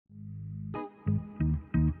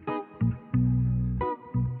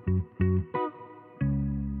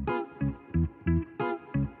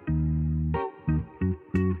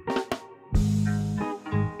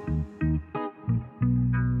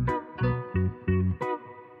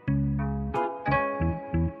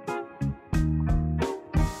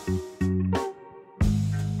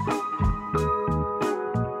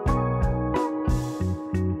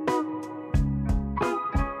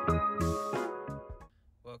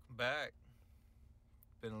back.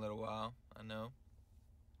 Been a little while, I know.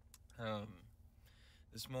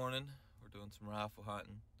 This morning we're doing some rifle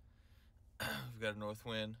hunting. We've got a north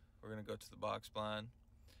wind. We're gonna go to the box blind.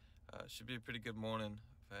 Should be a pretty good morning.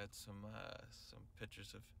 I've had some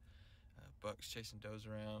pictures of bucks chasing does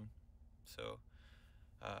around. So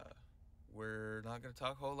we're not gonna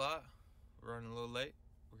talk a whole lot. We're running a little late.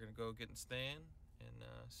 We're gonna go get in stand and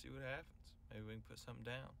see what happens. Maybe we can put something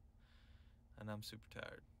down. And I'm super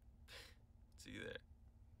tired. See you there.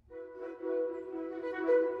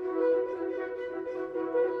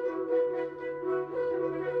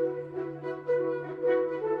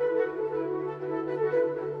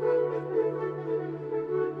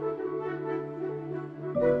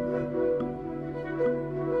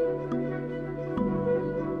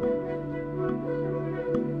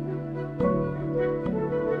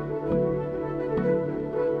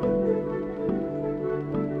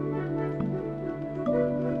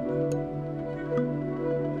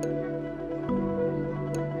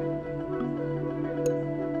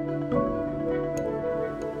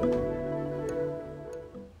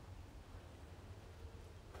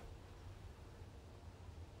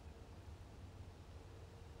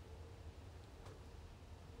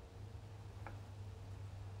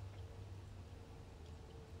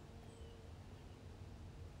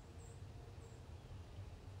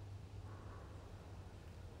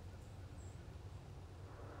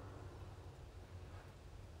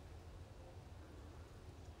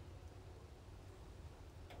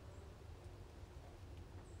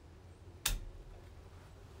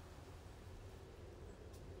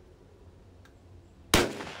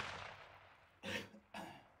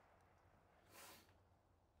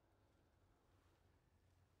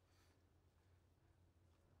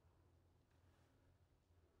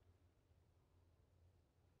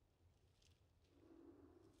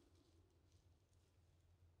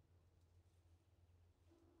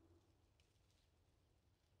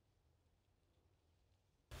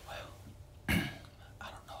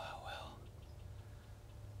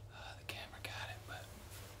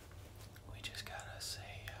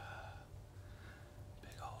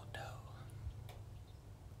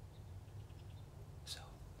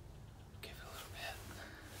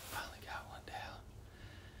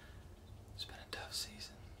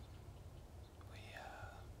 Season. We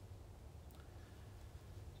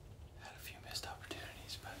had a few missed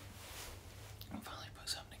opportunities, but we finally put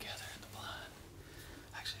something together in the blind.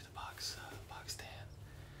 Actually, the box stand.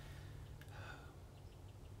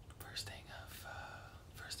 First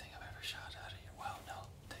thing I've ever shot out of here. Well,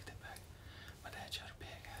 no, take that back. My dad shot a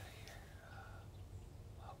pig out of here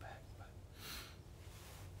a while back, but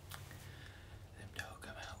them doe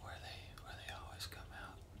come out where they always come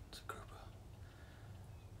out. It's a group of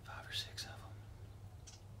 5 or 6 of them.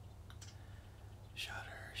 Shot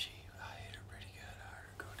her. I hit her pretty good. I heard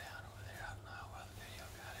her go down over there. I don't know how well the video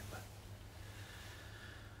got it, but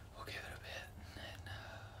we'll give it a bit and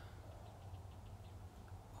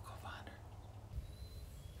we'll go find her.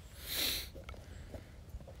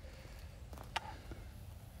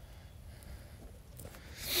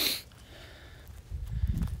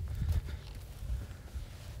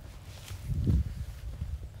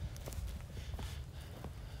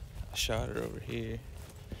 I shot her over here.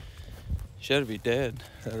 She ought to be dead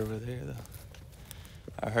right over there, though.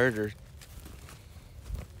 I heard her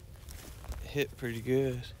hit pretty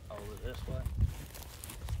good. Over this way?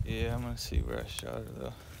 Yeah, I'm gonna see where I shot her,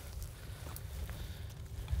 though.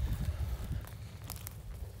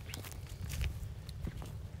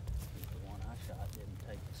 The one I shot didn't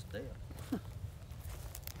take a step.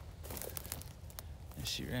 And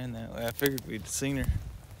she ran that way. I figured we'd seen her.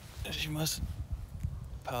 She must have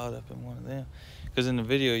piled up in one of them. Because in the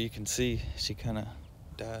video you can see she kind of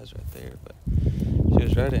dies right there, but she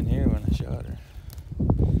was right in here when I shot her.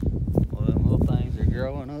 Well, them little things are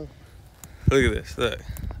growing up. Look at this, look.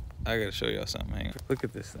 I gotta show y'all something, hang on. Look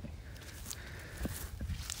at this thing.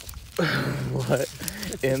 What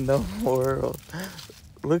in the world?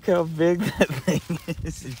 Look how big that thing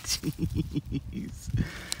is. Jeez.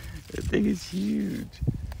 That thing is huge.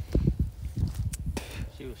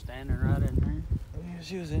 She was standing right in there. Yeah,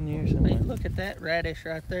 she was in here somewhere. Hey, look at that radish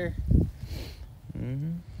right there.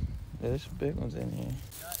 Mm-hmm. Yeah, there's some big ones in here.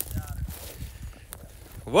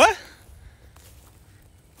 What?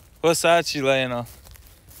 What side she laying on?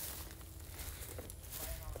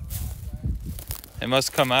 It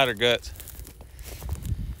must come out her guts.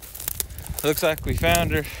 Looks like we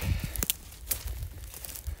found her.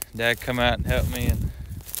 Dad come out and helped me, and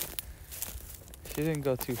she didn't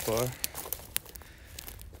go too far.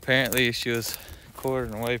 Apparently she was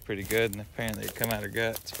quartering away pretty good, and apparently it come out her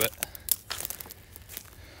guts, but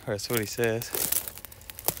Or that's what he says.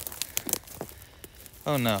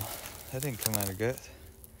 Oh no, that didn't come out of guts.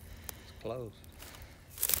 It's close.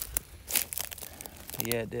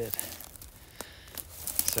 Yeah, it did.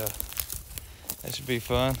 So, that should be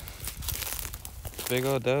fun. Big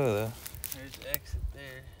old doe though. There's the exit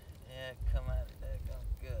there. Yeah, come out of that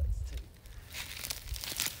guts too.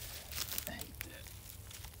 I hate that.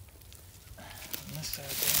 On this side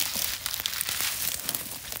there.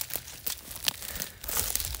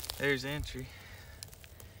 There's entry.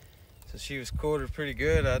 So she was quartered pretty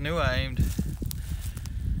good. I knew I aimed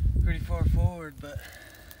pretty far forward, but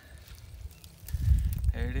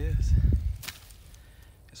there it is.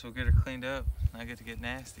 Guess we'll get her cleaned up. I get to get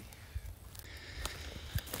nasty.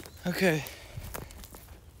 Okay.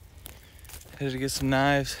 Headed to get some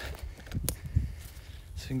knives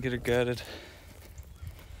so we can get her gutted.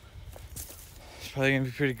 It's probably gonna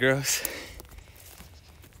be pretty gross.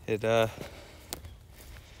 It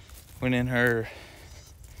went in her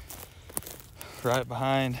right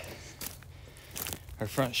behind her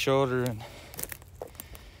front shoulder, and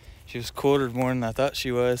she was quartered more than I thought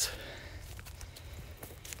she was.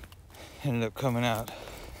 Ended up coming out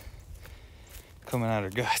her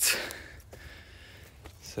guts.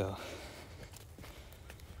 So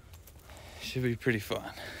should be pretty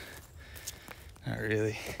fun. Not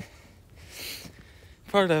really.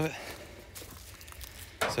 Part of it.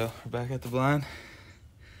 So we're back at the blind,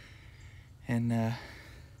 and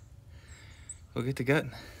we'll get to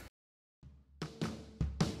gutting.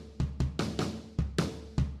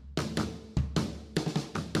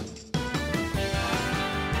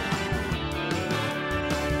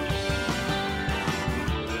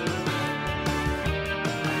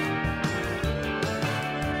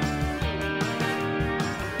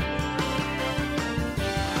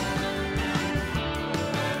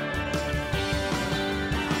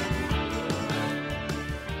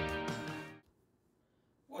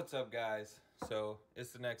 What's up, guys? So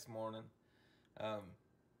it's the next morning.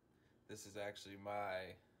 This is actually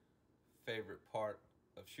my favorite part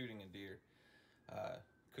of shooting a deer.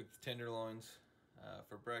 Cook the tenderloins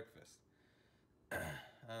for breakfast. I've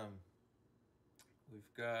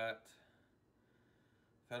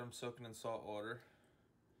had them soaking in salt water.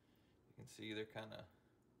 You can see they're kind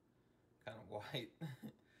of white.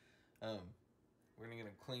 We're gonna get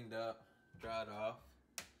them cleaned up, dried off,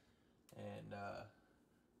 and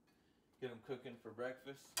get them cooking for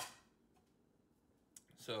breakfast.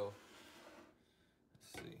 So,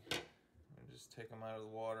 let's see. I'm gonna just take them out of the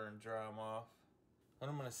water and dry them off.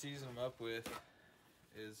 What I'm gonna season them up with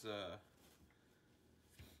is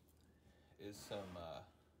some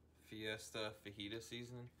Fiesta fajita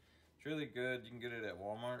seasoning. It's really good. You can get it at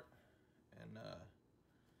Walmart, and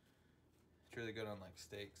it's really good on like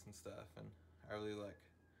steaks and stuff. And I really like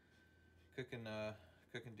cooking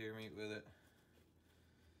deer meat with it.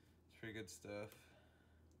 It's pretty good stuff.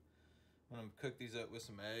 I'm gonna cook these up with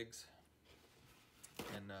some eggs,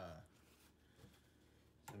 and so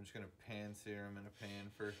I'm just gonna pan sear them in a pan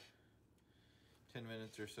for 10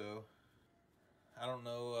 minutes or so. I don't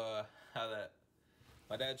know how that.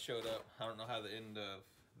 My dad showed up. I don't know how the end of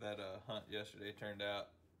that hunt yesterday turned out,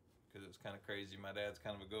 because it was kind of crazy. My dad's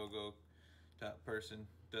kind of a go-go type person.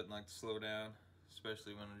 Doesn't like to slow down,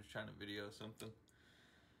 especially when we're trying to video something.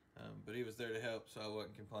 But he was there to help, so I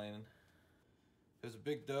wasn't complaining. It was a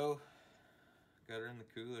big doe. Got her in the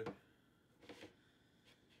cooler.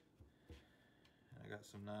 I got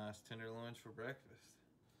some nice tenderloins for breakfast.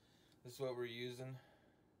 This is what we're using.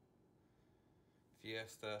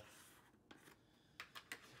 Fiesta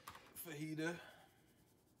fajita.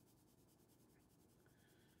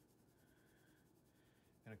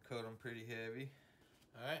 Gonna coat them pretty heavy.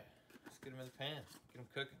 All right, let's get them in the pan. Get them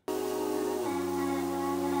cooking.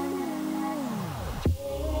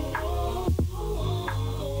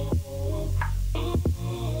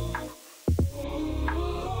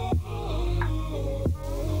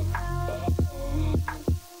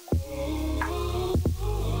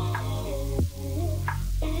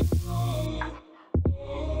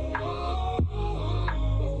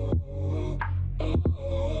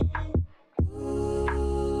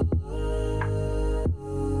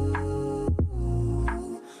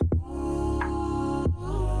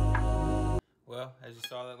 Well, as you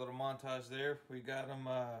saw that little montage there, we got them.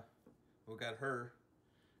 We got her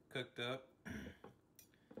cooked up.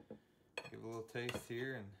 Give a little taste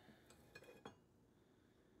here, and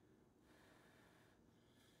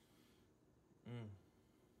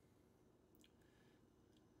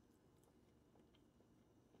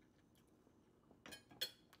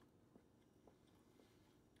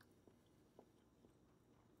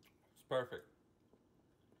it's perfect.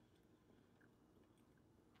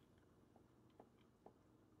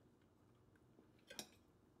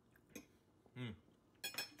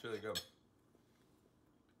 really good.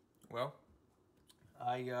 Well,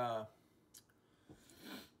 I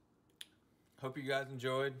hope you guys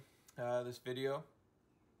enjoyed this video.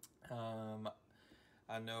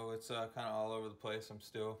 I know it's kind of all over the place. I'm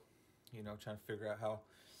still, trying to figure out how to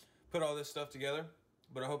put all this stuff together.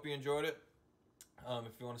 But I hope you enjoyed it.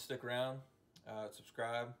 If you want to stick around,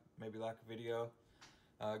 subscribe, maybe like a video.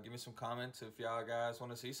 Give me some comments if y'all guys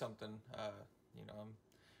want to see something. I'm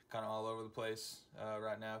kind of all over the place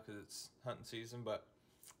right now because it's hunting season, but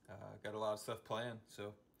got a lot of stuff planned.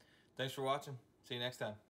 So thanks for watching. See you next time.